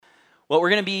Well, we're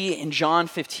going to be in John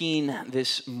 15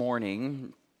 this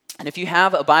morning. And if you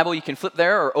have a Bible, you can flip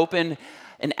there or open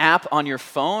an app on your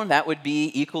phone. That would be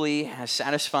equally as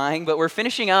satisfying. But we're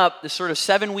finishing up this sort of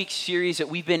 7-week series that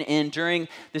we've been in during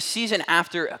the season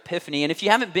after Epiphany. And if you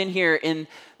haven't been here in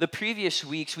the previous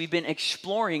weeks, we've been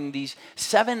exploring these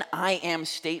 7 I am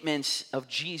statements of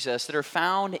Jesus that are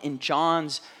found in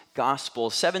John's gospel.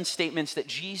 7 statements that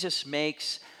Jesus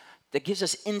makes that gives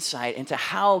us insight into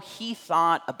how he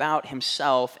thought about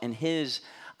himself and his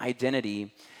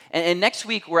identity. And next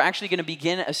week, we're actually going to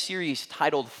begin a series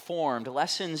titled Formed,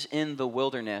 Lessons in the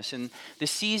Wilderness. And the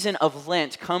season of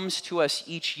Lent comes to us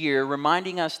each year,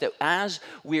 reminding us that as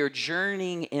we are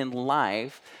journeying in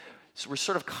life, so we're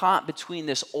sort of caught between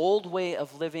this old way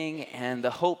of living and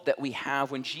the hope that we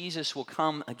have when Jesus will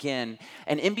come again.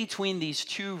 And in between these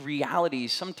two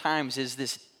realities, sometimes is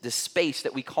this space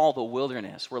that we call the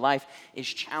wilderness, where life is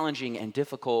challenging and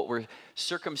difficult, where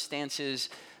circumstances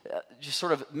just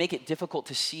sort of make it difficult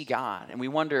to see God. And we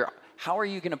wonder, how are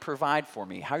you going to provide for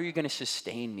me? How are you going to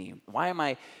sustain me? Why am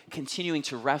I continuing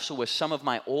to wrestle with some of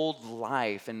my old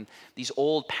life and these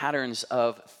old patterns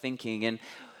of thinking? And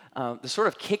the sort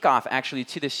of kickoff, actually,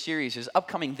 to this series is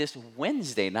upcoming this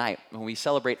Wednesday night when we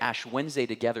celebrate Ash Wednesday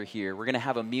together here. We're going to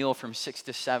have a meal from 6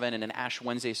 to 7 and an Ash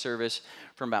Wednesday service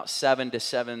from about 7 to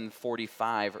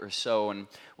 7:45 or so, and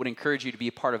would encourage you to be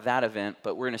a part of that event,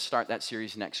 but we're going to start that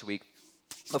series next week.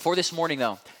 Before this morning,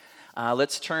 though,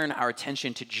 let's turn our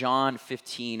attention to John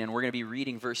 15, and we're going to be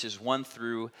reading verses 1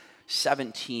 through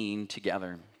 17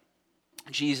 together.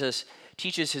 Jesus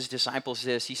teaches his disciples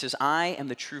this. He says, "I am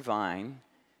the true vine,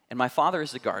 and my Father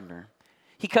is the gardener.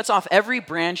 He cuts off every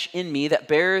branch in me that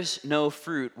bears no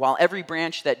fruit, while every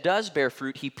branch that does bear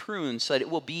fruit, he prunes so that it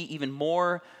will be even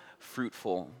more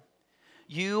fruitful.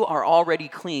 You are already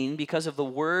clean because of the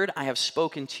word I have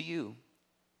spoken to you.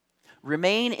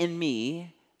 Remain in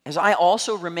me as I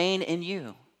also remain in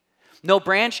you. No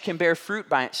branch can bear fruit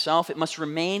by itself. It must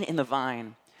remain in the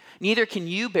vine. Neither can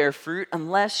you bear fruit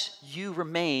unless you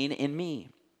remain in me.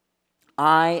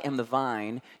 I am the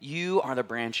vine, you are the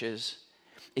branches.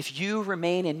 If you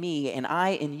remain in me and I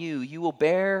in you, you will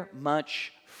bear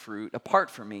much fruit. Apart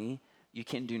from me, you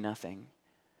can do nothing.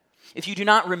 If you do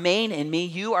not remain in me,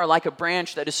 you are like a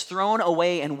branch that is thrown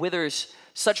away and withers.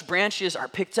 Such branches are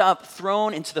picked up,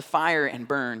 thrown into the fire, and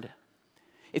burned.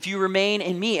 If you remain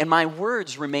in me and my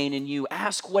words remain in you,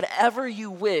 ask whatever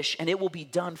you wish and it will be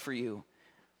done for you.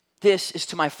 This is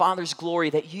to my Father's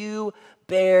glory that you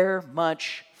bear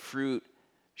much fruit,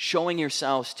 showing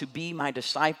yourselves to be my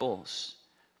disciples.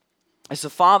 As the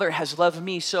Father has loved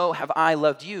me, so have I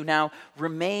loved you. Now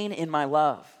remain in my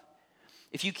love.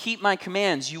 If you keep my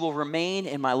commands, you will remain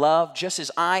in my love, just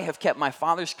as I have kept my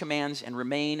Father's commands and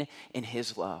remain in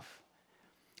his love.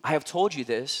 I have told you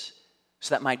this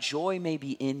so that my joy may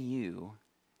be in you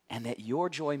and that your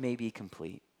joy may be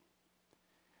complete.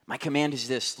 My command is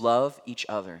this: love each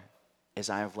other as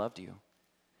I have loved you.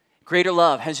 Greater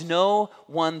love has no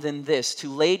one than this,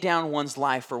 to lay down one's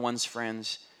life for one's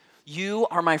friends. You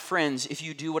are my friends if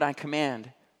you do what I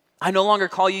command. I no longer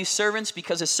call you servants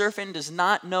because a servant does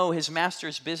not know his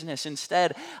master's business.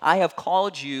 Instead, I have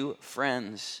called you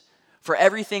friends. For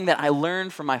everything that I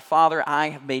learned from my Father, I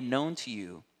have made known to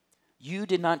you. You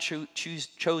did not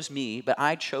chose me, but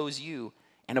I chose you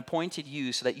and appointed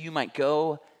you so that you might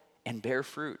go and bear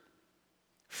fruit,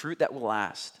 fruit that will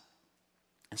last.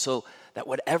 And so that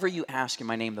whatever you ask in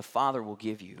my name, the Father will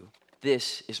give you.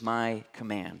 This is my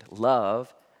command: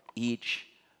 love each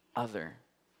other."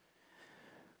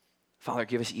 Father,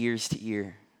 give us ears to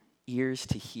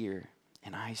hear,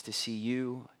 and eyes to see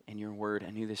you and your word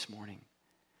anew this morning.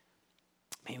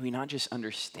 May we not just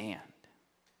understand,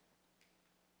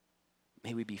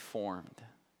 may we be formed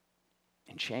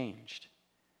and changed,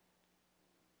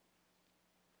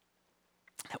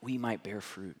 that we might bear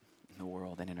fruit in the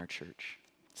world and in our church.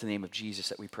 It's in the name of Jesus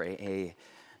that we pray,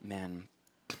 amen.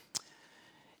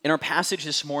 In our passage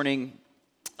this morning,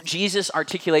 Jesus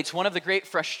articulates one of the great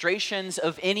frustrations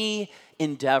of any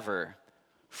endeavor: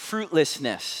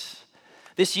 fruitlessness.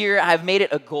 This year, I've made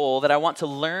it a goal that I want to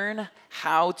learn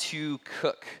how to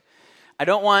cook. I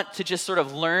don't want to just sort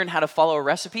of learn how to follow a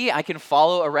recipe. I can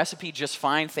follow a recipe just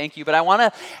fine, thank you. But I want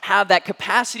to have that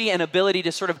capacity and ability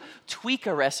to sort of tweak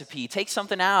a recipe, take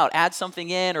something out, add something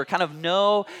in, or kind of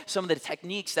know some of the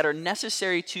techniques that are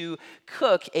necessary to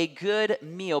cook a good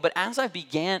meal. But as I've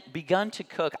begun to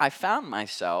cook, I found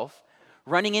myself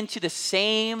running into the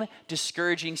same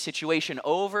discouraging situation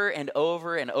over and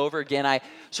over and over again. I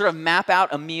sort of map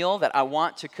out a meal that I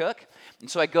want to cook, And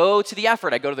so I go to the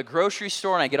effort. I go to the grocery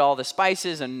store and I get all the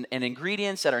spices and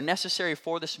ingredients that are necessary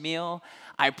for this meal.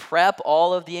 I prep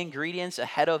all of the ingredients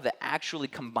ahead of the actually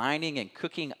combining and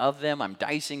cooking of them. I'm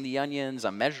dicing the onions.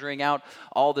 I'm measuring out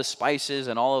all the spices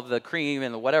and all of the cream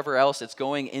and whatever else that's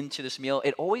going into this meal.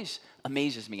 It always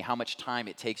amazes me how much time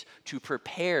it takes to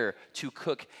prepare to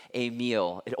cook a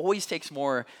meal. It always takes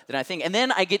more than I think. And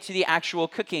then I get to the actual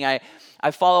cooking. I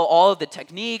follow all of the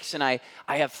techniques, and I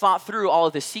have thought through all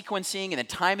of the sequencing and the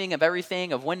timing of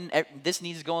everything, of when this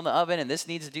needs to go in the oven and this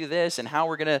needs to do this and how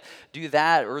we're going to do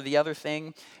that or the other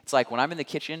thing. It's like when I'm in the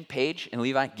kitchen, Paige and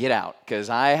Levi, get out, because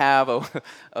I have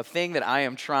a thing that I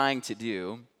am trying to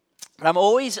do. And I'm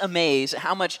always amazed at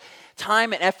how much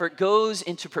time and effort goes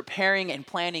into preparing and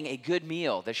planning a good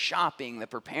meal, the shopping, the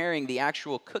preparing, the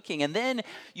actual cooking. And then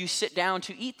you sit down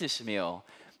to eat this meal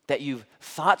that you've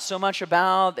thought so much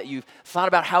about, that you've thought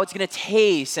about how it's going to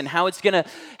taste and how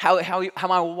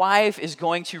my wife is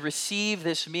going to receive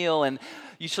this meal. And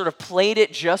you sort of plate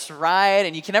it just right,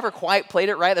 and you can never quite plate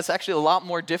it right. That's actually a lot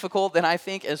more difficult than I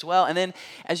think as well. And then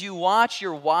as you watch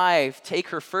your wife take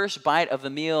her first bite of the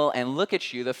meal and look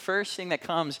at you, the first thing that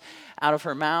comes out of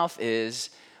her mouth is,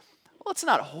 well, it's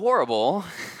not horrible.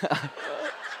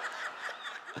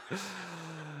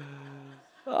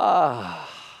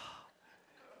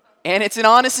 And it's an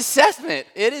honest assessment.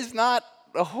 It is not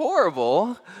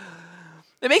horrible.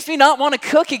 It makes me not want to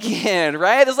cook again,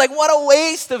 right? It's like, what a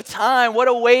waste of time, what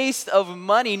a waste of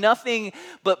money, nothing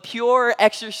but pure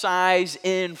exercise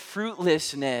in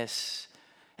fruitlessness.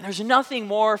 And there's nothing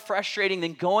more frustrating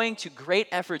than going to great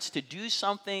efforts to do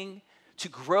something, to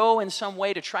grow in some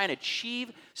way, to try and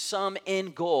achieve some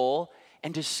end goal,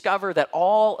 and discover that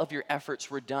all of your efforts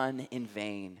were done in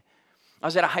vain. I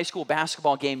was at a high school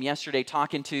basketball game yesterday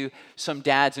talking to some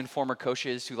dads and former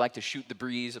coaches who like to shoot the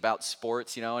breeze about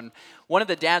sports, and one of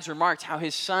the dads remarked how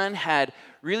his son had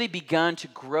really begun to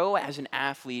grow as an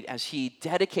athlete as he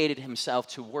dedicated himself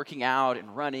to working out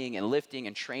and running and lifting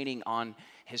and training on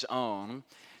his own.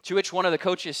 To which one of the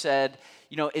coaches said,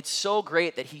 it's so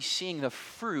great that he's seeing the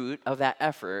fruit of that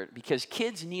effort, because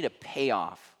kids need a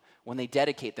payoff when they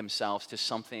dedicate themselves to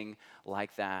something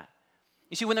like that.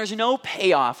 You see, when there's no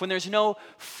payoff, when there's no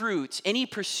fruit, any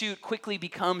pursuit quickly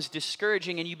becomes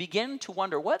discouraging, and you begin to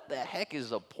wonder, what the heck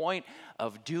is the point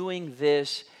of doing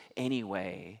this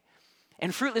anyway?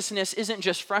 And fruitlessness isn't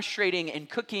just frustrating in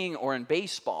cooking or in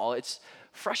baseball, it's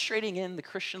frustrating in the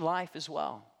Christian life as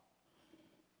well.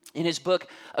 In his book,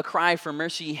 A Cry for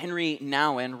Mercy, Henry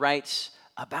Nouwen writes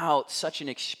about such an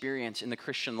experience in the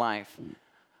Christian life.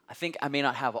 I think I may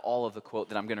not have all of the quote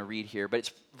that I'm going to read here, but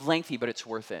it's lengthy, but it's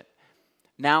worth it.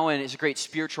 Nouwen is a great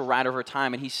spiritual writer of our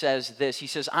time, and he says this. He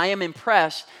says, I am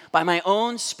impressed by my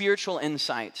own spiritual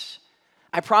insights.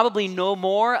 I probably know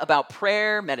more about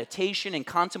prayer, meditation, and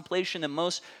contemplation than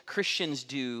most Christians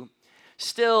do.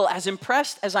 Still, as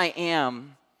impressed as I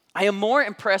am more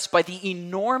impressed by the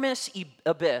enormous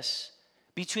abyss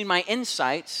between my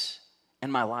insights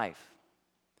and my life.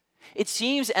 It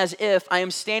seems as if I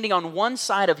am standing on one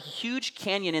side of a huge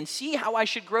canyon and see how I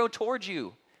should grow towards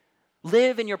you,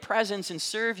 live in your presence and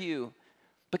serve you,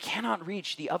 but cannot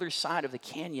reach the other side of the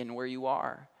canyon where you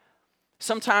are.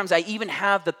 Sometimes I even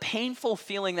have the painful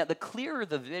feeling that the clearer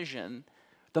the vision,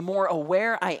 the more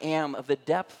aware I am of the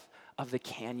depth of the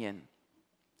canyon.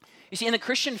 You see, in the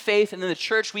Christian faith and in the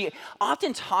church, we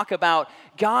often talk about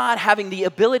God having the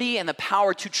ability and the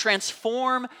power to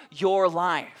transform your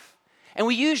life. And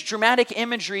we use dramatic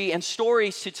imagery and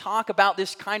stories to talk about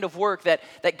this kind of work that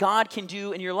God can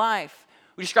do in your life.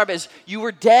 We describe it as, you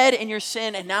were dead in your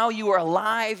sin and now you are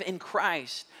alive in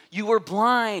Christ. You were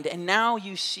blind and now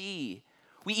you see.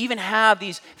 We even have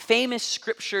these famous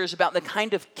scriptures about the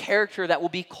kind of character that will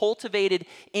be cultivated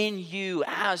in you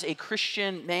as a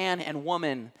Christian man and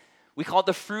woman. We call it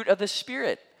the fruit of the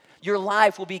Spirit. Your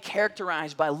life will be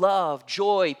characterized by love,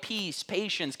 joy, peace,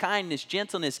 patience, kindness,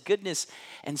 gentleness, goodness,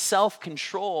 and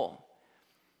self-control.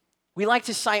 We like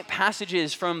to cite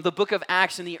passages from the book of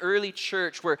Acts in the early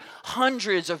church where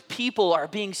hundreds of people are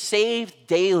being saved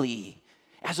daily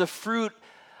as a fruit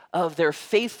of their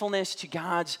faithfulness to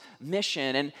God's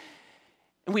mission. And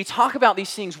we talk about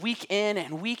these things week in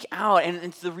and week out,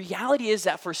 and the reality is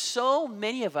that for so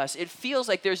many of us, it feels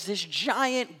like there's this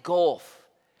giant gulf,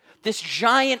 this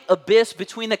giant abyss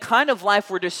between the kind of life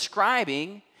we're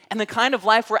describing and the kind of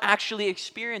life we're actually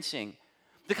experiencing.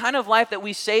 The kind of life that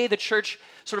we say the church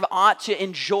sort of ought to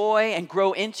enjoy and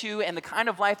grow into, and the kind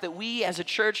of life that we as a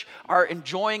church are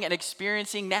enjoying and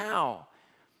experiencing now.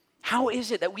 How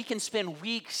is it that we can spend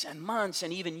weeks and months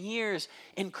and even years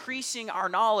increasing our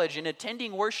knowledge and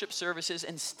attending worship services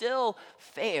and still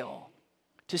fail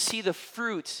to see the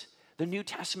fruit the New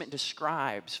Testament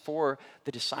describes for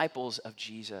the disciples of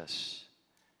Jesus.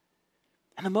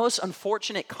 And the most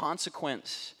unfortunate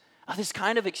consequence of this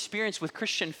kind of experience with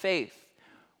Christian faith,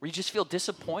 where you just feel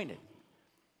disappointed,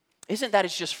 isn't that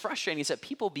it's just frustrating, it's that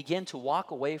people begin to walk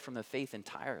away from the faith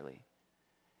entirely.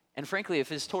 And frankly,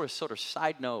 if it's sort of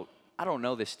side note, I don't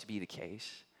know this to be the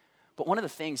case, but one of the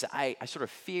things that I sort of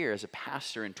fear as a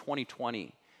pastor in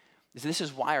 2020 is this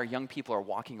is why our young people are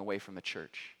walking away from the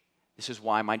church. This is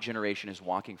why my generation is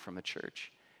walking from the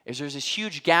church. Is there's this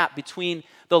huge gap between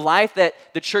the life that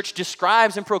the church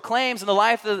describes and proclaims and the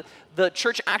life that the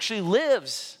church actually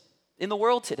lives in the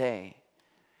world today.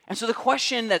 And so the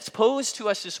question that's posed to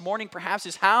us this morning perhaps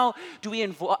is, how do we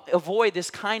avoid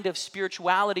this kind of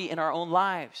spirituality in our own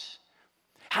lives?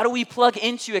 How do we plug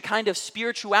into a kind of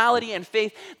spirituality and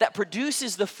faith that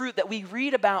produces the fruit that we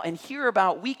read about and hear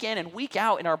about week in and week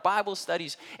out in our Bible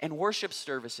studies and worship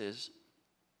services?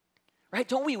 Right?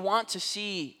 Don't we want to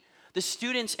see the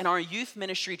students in our youth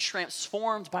ministry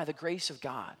transformed by the grace of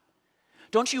God?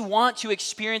 Don't you want to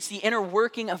experience the inner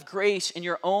working of grace in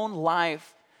your own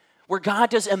life, where God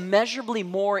does immeasurably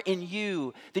more in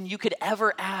you than you could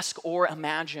ever ask or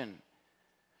imagine?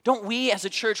 Don't we as a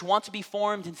church want to be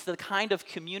formed into the kind of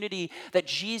community that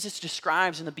Jesus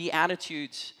describes in the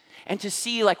Beatitudes? And to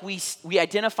see, like we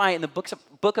identify in the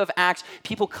book of Acts,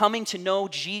 people coming to know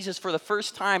Jesus for the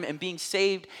first time and being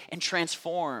saved and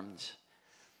transformed.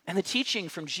 And the teaching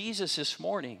from Jesus this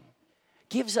morning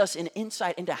gives us an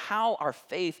insight into how our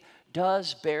faith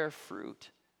does bear fruit.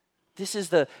 This is,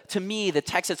 to me, the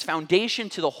text that's foundation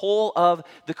to the whole of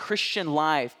the Christian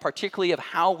life, particularly of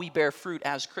how we bear fruit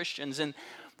as Christians. And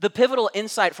the pivotal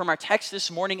insight from our text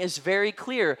this morning is very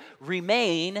clear: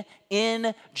 remain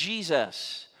in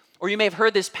Jesus. Or you may have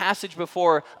heard this passage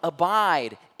before: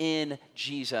 abide in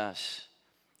Jesus.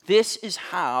 This is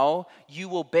how you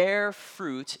will bear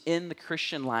fruit in the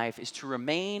Christian life, is to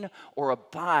remain or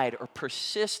abide or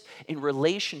persist in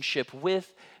relationship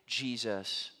with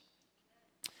Jesus.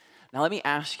 Now let me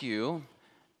ask you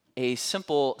a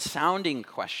simple sounding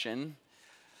question,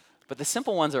 but the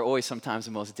simple ones are always sometimes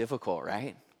the most difficult,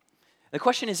 right? The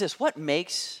question is this: what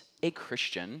makes a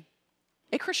Christian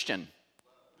a Christian?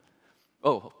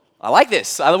 Oh, I like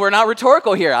this. We're not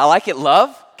rhetorical here. I like it. Love.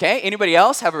 Okay, anybody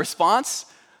else have a response?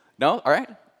 No? All right.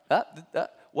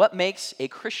 What makes a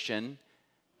Christian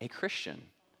a Christian?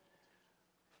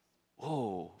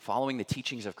 Whoa, following the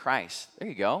teachings of Christ. There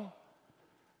you go.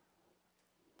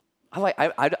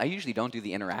 I usually don't do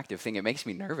the interactive thing. It makes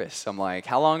me nervous. I'm like,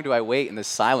 how long do I wait in the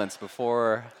silence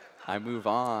before I move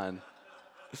on?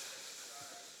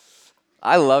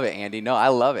 I love it, Andy. No, I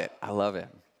love it. I love it.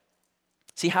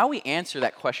 See, how we answer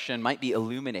that question might be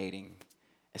illuminating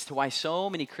as to why so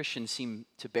many Christians seem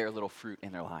to bear little fruit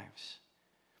in their lives.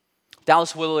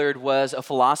 Dallas Willard was a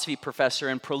philosophy professor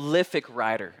and prolific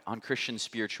writer on Christian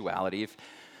spirituality.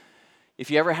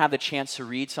 If you ever have the chance to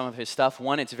read some of his stuff,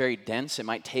 one, it's very dense. It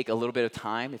might take a little bit of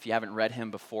time if you haven't read him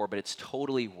before, but it's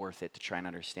totally worth it to try and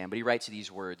understand. But he writes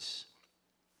these words.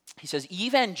 He says,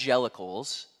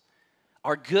 evangelicals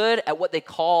are good at what they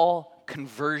call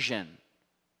conversion.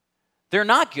 They're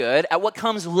not good at what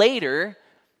comes later,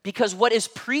 because what is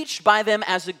preached by them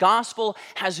as the gospel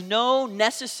has no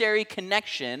necessary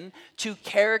connection to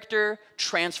character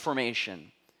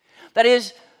transformation. That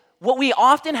is, what we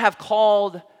often have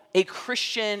called a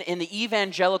Christian in the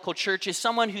evangelical church is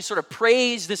someone who sort of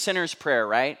prays the sinner's prayer,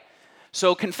 right?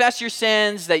 So confess your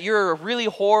sins, that you're a really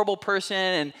horrible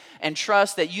person, and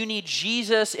trust that you need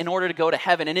Jesus in order to go to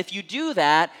heaven. And if you do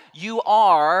that, you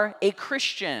are a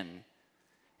Christian.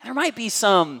 And there might be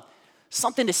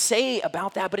something to say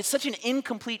about that, but it's such an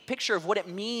incomplete picture of what it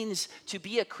means to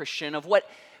be a Christian, of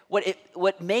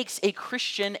what makes a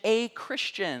Christian a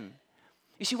Christian.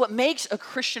 You see, what makes a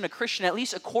Christian, at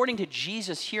least according to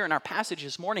Jesus here in our passage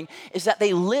this morning, is that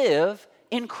they live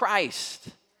in Christ.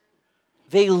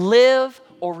 They live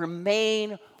or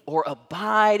remain or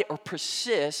abide or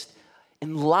persist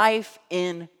in life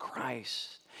in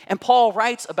Christ. And Paul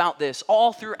writes about this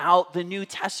all throughout the New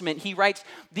Testament. He writes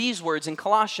these words in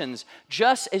Colossians: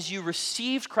 just as you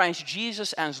received Christ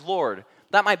Jesus as Lord.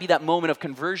 That might be that moment of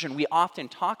conversion we often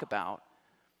talk about.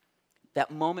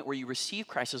 That moment where you receive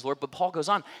Christ as Lord. But Paul goes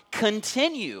on,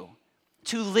 continue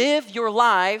to live your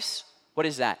lives, what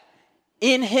is that?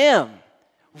 In Him,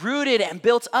 rooted and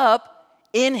built up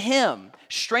in Him,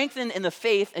 strengthened in the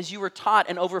faith as you were taught,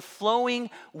 and overflowing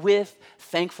with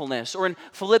thankfulness. Or in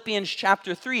Philippians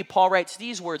chapter 3, Paul writes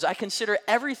these words: I consider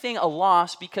everything a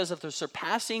loss because of the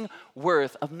surpassing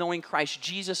worth of knowing Christ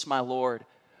Jesus my Lord,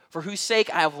 for whose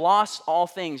sake I have lost all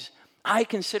things. I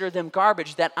consider them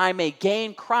garbage, that I may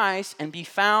gain Christ and be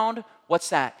found, what's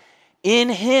that? in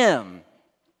him.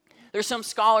 There's some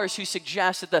scholars who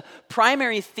suggest that the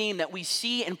primary theme that we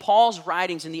see in Paul's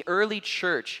writings in the early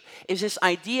church is this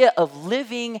idea of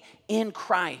living in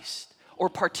Christ or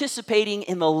participating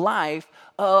in the life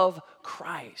of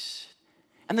Christ.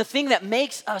 And the thing that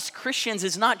makes us Christians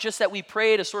is not just that we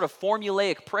prayed a sort of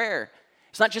formulaic prayer.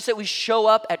 It's not just that we show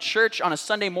up at church on a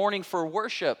Sunday morning for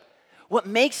worship. What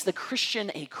makes the Christian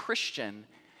a Christian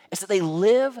is that they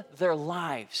live their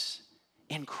lives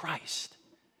in Christ.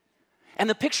 And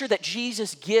the picture that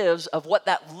Jesus gives of what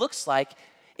that looks like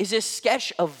is this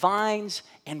sketch of vines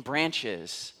and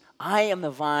branches. I am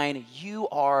the vine, you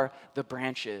are the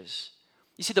branches.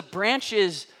 You see, the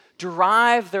branches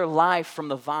derive their life from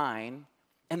the vine,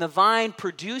 and the vine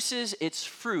produces its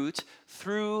fruit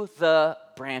through the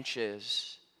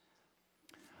branches.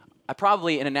 I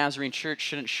probably in a Nazarene church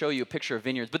shouldn't show you a picture of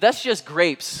vineyards, but that's just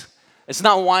grapes. It's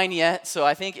not wine yet, so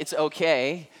I think it's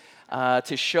okay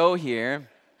to show here.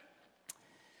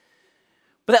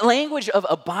 But that language of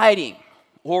abiding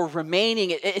or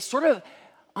remaining, it's sort of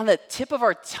on the tip of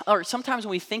our tongue, or sometimes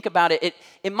when we think about it,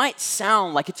 it might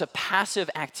sound like it's a passive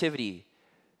activity.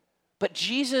 But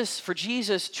for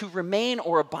Jesus to remain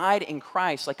or abide in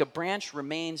Christ, like a branch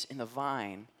remains in the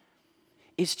vine,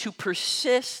 is to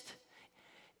persist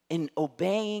in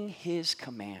obeying his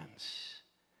commands.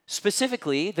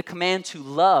 Specifically, the command to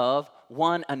love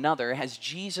one another as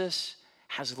Jesus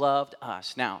has loved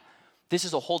us. Now, this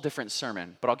is a whole different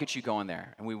sermon, but I'll get you going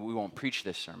there, and we won't preach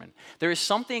this sermon. There is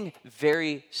something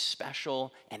very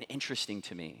special and interesting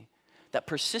to me, that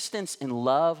persistence in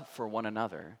love for one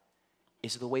another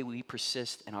is the way we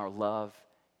persist in our love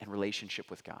and relationship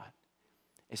with God.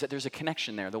 Is that there's a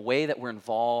connection there. The way that we're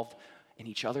involved in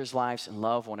each other's lives and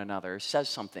love one another says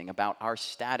something about our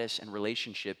status and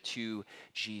relationship to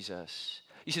Jesus.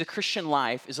 You see, the Christian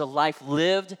life is a life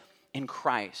lived in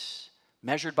Christ,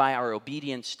 measured by our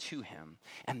obedience to him.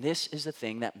 And this is the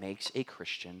thing that makes a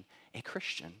Christian a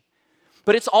Christian.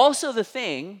 But it's also the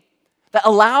thing that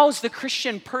allows the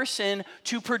Christian person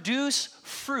to produce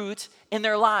fruit in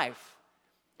their life.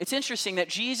 It's interesting that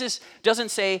Jesus doesn't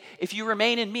say, if you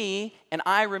remain in me and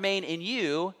I remain in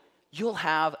you, you'll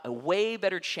have a way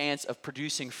better chance of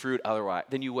producing fruit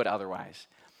than you would otherwise.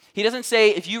 He doesn't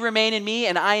say, if you remain in me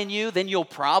and I in you, then you'll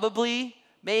probably,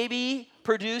 maybe,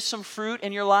 produce some fruit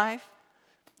in your life.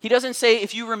 He doesn't say,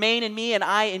 if you remain in me and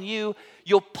I in you,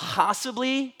 you'll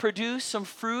possibly produce some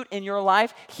fruit in your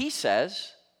life. He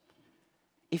says,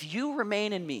 if you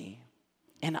remain in me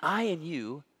and I in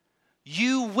you,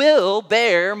 you will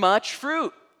bear much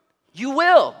fruit. You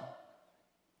will.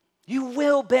 You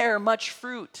will bear much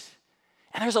fruit.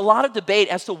 And there's a lot of debate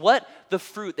as to what the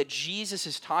fruit that Jesus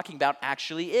is talking about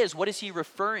actually is. What is he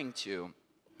referring to?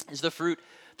 Is the fruit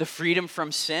the freedom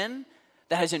from sin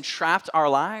that has entrapped our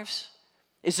lives?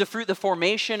 Is the fruit the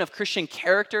formation of Christian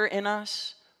character in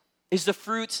us? Is the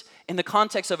fruit, in the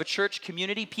context of a church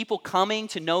community, people coming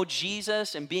to know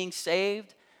Jesus and being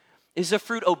saved? Is the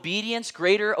fruit obedience,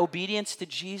 greater obedience to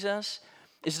Jesus?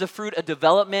 Is the fruit a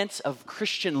development of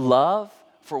Christian love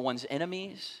for one's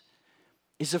enemies?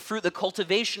 Is the fruit the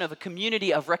cultivation of a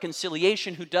community of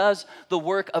reconciliation who does the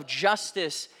work of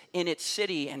justice in its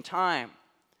city and time?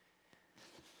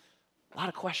 A lot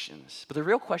of questions. But the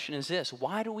real question is this: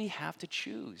 why do we have to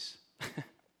choose?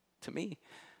 To me,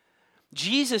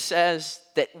 Jesus says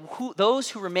that those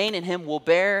who remain in him will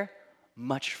bear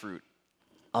much fruit,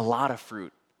 a lot of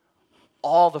fruit,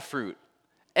 all the fruit.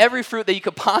 Every fruit that you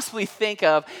could possibly think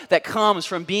of that comes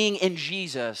from being in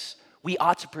Jesus, we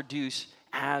ought to produce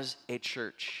as a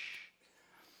church.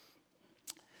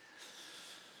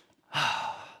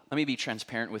 Let me be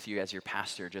transparent with you as your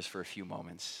pastor just for a few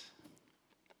moments.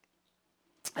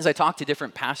 As I talk to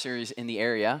different pastors in the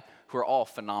area, who are all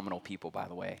phenomenal people, by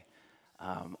the way,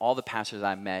 all the pastors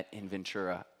I've met in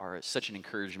Ventura are such an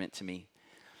encouragement to me.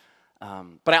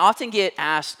 But I often get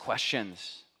asked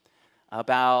questions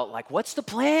about, like, what's the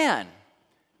plan?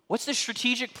 What's the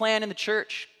strategic plan in the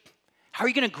church? How are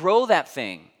you going to grow that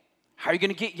thing? How are you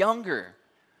going to get younger?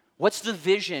 What's the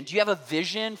vision? Do you have a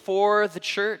vision for the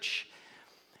church?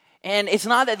 And it's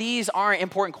not that these aren't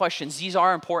important questions. These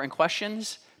are important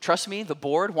questions. Trust me, the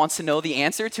board wants to know the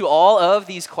answer to all of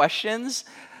these questions.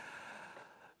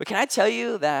 But can I tell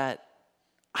you that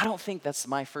I don't think that's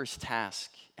my first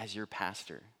task as your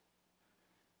pastor,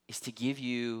 is to give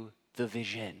you the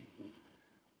vision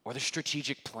or the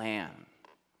strategic plan.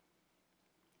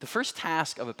 The first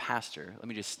task of a pastor, let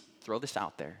me just throw this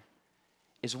out there,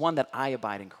 is one that I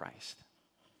abide in Christ,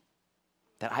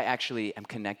 that I actually am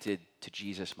connected to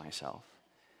Jesus myself.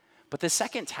 But the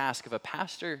second task of a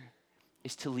pastor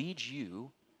is to lead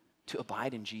you to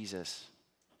abide in Jesus.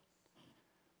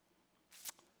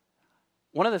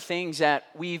 One of the things that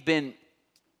we've been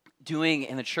doing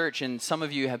in the church, and some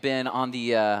of you have been on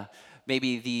the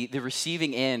maybe the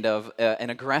receiving end of an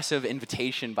aggressive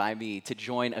invitation by me to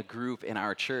join a group in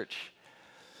our church.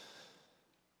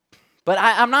 But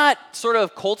I'm not sort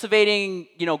of cultivating,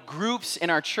 groups in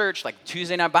our church, like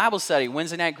Tuesday night Bible study,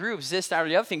 Wednesday night groups, this, that, or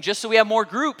the other thing, just so we have more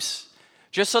groups,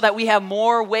 just so that we have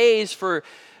more ways for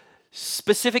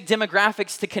specific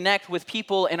demographics to connect with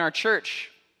people in our church.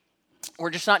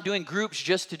 We're just not doing groups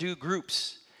just to do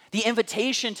groups. The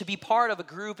invitation to be part of a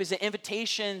group is an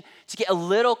invitation to get a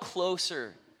little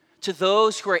closer to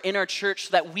those who are in our church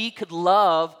so that we could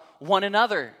love one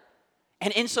another.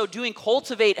 And in so doing,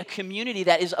 cultivate a community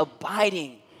that is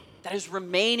abiding, that is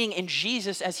remaining in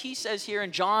Jesus, as he says here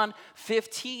in John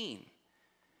 15.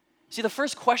 See, the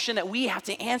first question that we have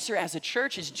to answer as a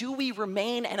church is, do we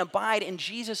remain and abide in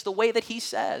Jesus the way that he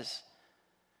says?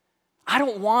 I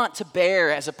don't want to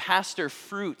bear as a pastor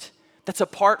fruit that's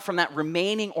apart from that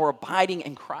remaining or abiding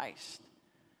in Christ.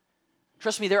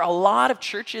 Trust me, there are a lot of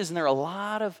churches and there are a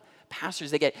lot of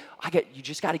pastors that you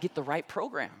just got to get the right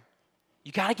program.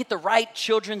 You got to get the right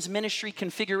children's ministry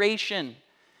configuration.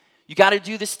 You got to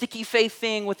do the sticky faith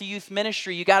thing with the youth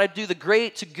ministry. You got to do the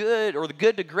great to good or the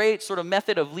good to great sort of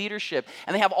method of leadership.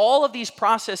 And they have all of these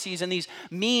processes and these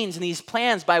means and these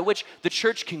plans by which the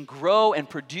church can grow and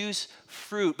produce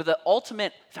fruit. But the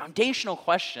ultimate foundational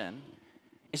question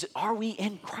is, are we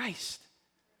in Christ?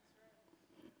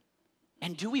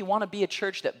 And do we want to be a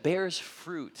church that bears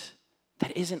fruit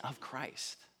that isn't of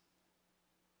Christ?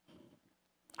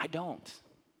 I don't.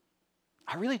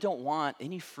 I really don't want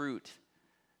any fruit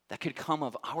that could come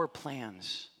of our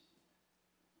plans,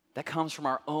 that comes from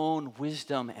our own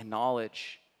wisdom and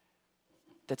knowledge,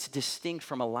 that's distinct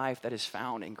from a life that is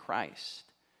found in Christ.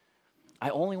 I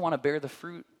only want to bear the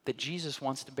fruit that Jesus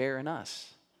wants to bear in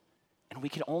us. And we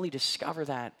can only discover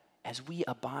that as we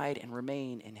abide and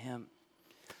remain in him.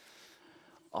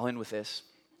 I'll end with this.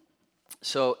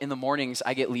 So in the mornings,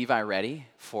 I get Levi ready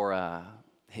for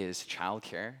his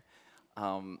childcare.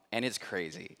 And it's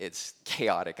crazy. It's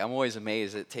chaotic. I'm always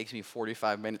amazed. It takes me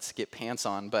 45 minutes to get pants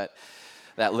on, but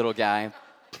that little guy.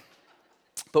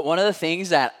 But one of the things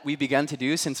that we've begun to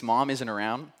do since mom isn't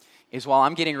around is while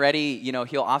I'm getting ready,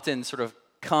 he'll often sort of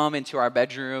come into our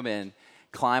bedroom and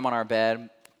climb on our bed.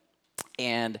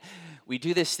 And we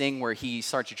do this thing where he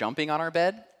starts jumping on our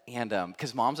bed. And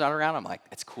because mom's not around, I'm like,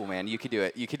 it's cool, man. You could do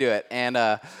it. You could do it. And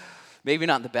maybe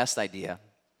not the best idea.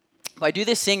 But I do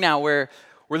this thing now where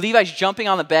Levi's jumping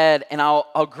on the bed, and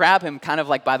I'll grab him kind of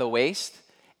like by the waist,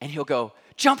 and he'll go,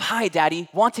 jump high, Daddy.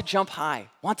 Want to jump high.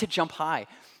 Want to jump high.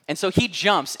 And so he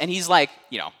jumps, and he's like,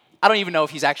 I don't even know if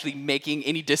he's actually making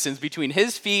any distance between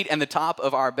his feet and the top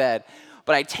of our bed.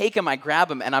 But I take him, I grab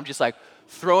him, and I'm just like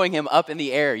throwing him up in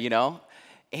the air,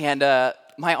 And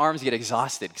my arms get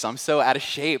exhausted because I'm so out of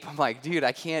shape. I'm like, dude,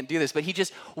 I can't do this. But he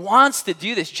just wants to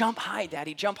do this. Jump high,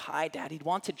 Daddy. Jump high, Daddy. He'd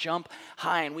want to jump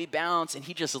high. And we bounce. And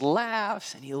he just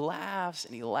laughs and he laughs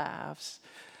and he laughs.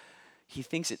 He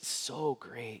thinks it's so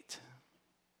great.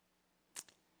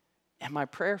 And my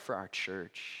prayer for our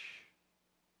church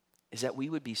is that we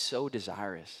would be so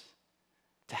desirous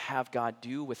to have God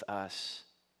do with us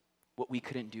what we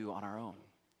couldn't do on our own.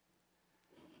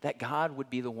 That God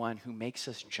would be the one who makes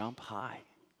us jump high.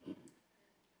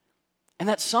 And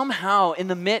that somehow in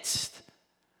the midst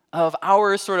of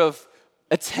our sort of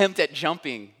attempt at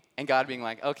jumping and God being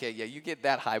like, okay, yeah, you get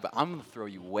that high, but I'm going to throw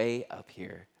you way up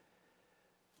here,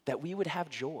 that we would have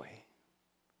joy.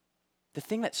 The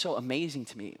thing that's so amazing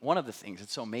to me, one of the things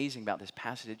that's so amazing about this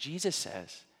passage, Jesus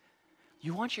says,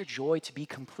 you want your joy to be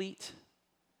complete.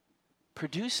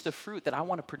 Produce the fruit that I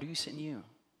want to produce in you.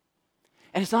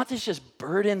 And it's not this just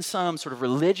burdensome sort of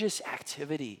religious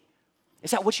activity.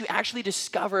 It's that what you actually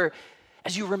discover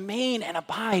as you remain and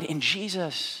abide in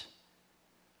Jesus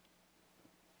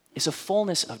is a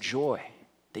fullness of joy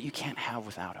that you can't have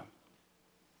without him.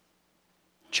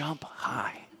 Jump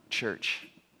high, church.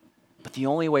 But the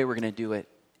only way we're going to do it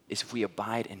is if we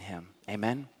abide in him.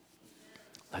 Amen?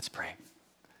 Let's pray.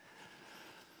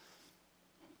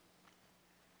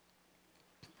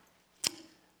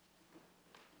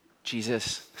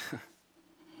 Jesus,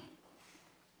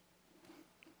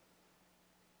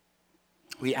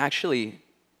 we actually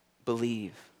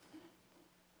believe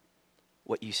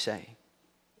what you say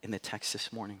in the text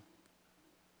this morning.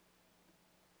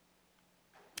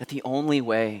 That the only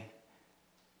way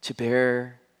to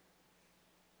bear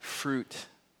fruit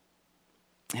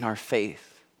in our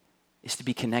faith is to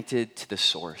be connected to the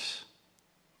source,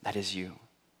 that is you.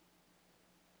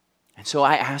 And so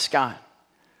I ask God,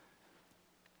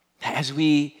 as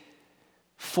we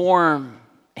form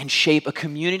and shape a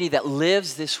community that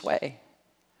lives this way,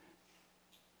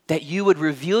 that you would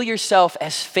reveal yourself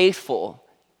as faithful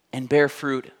and bear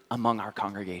fruit among our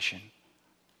congregation.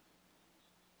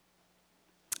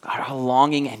 God, our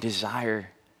longing and desire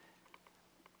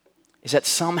is that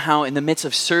somehow in the midst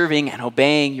of serving and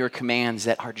obeying your commands,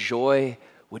 that our joy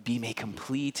would be made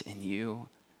complete in you,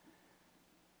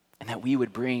 and that we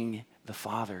would bring the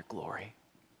Father glory.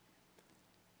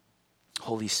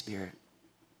 Holy Spirit,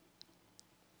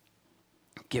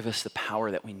 give us the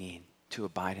power that we need to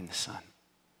abide in the Son.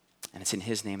 And it's in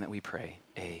his name that we pray.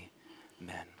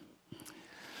 Amen.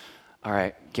 All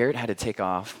right, Garrett had to take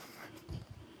off,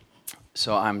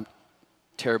 so I'm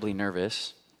terribly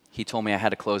nervous. He told me I had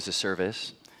to close the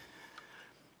service.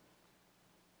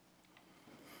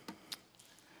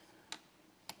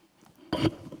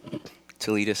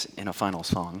 To lead us in a final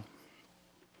song.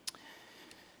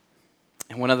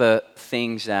 And one of the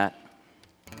things that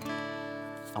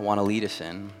I want to lead us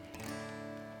in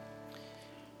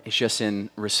is just in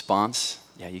response.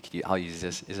 Yeah, I'll use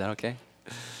this. Is that okay?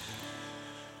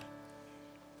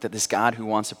 That this God who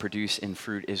wants to produce in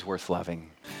fruit is worth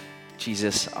loving.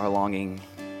 Jesus, our longing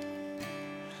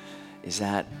is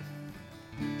that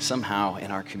somehow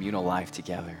in our communal life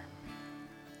together,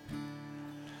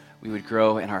 we would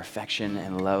grow in our affection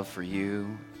and love for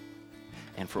you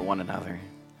and for one another.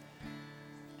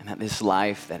 And that this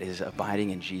life that is abiding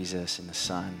in Jesus and the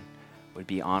Son would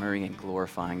be honoring and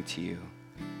glorifying to you.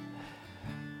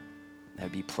 That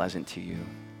would be pleasant to you.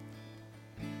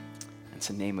 It's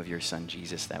the name of your Son,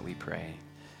 Jesus, that we pray.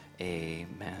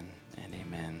 Amen and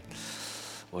amen.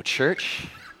 Well, church,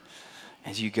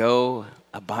 as you go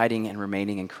abiding and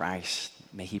remaining in Christ,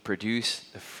 may he produce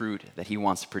the fruit that he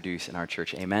wants to produce in our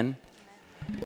church. Amen.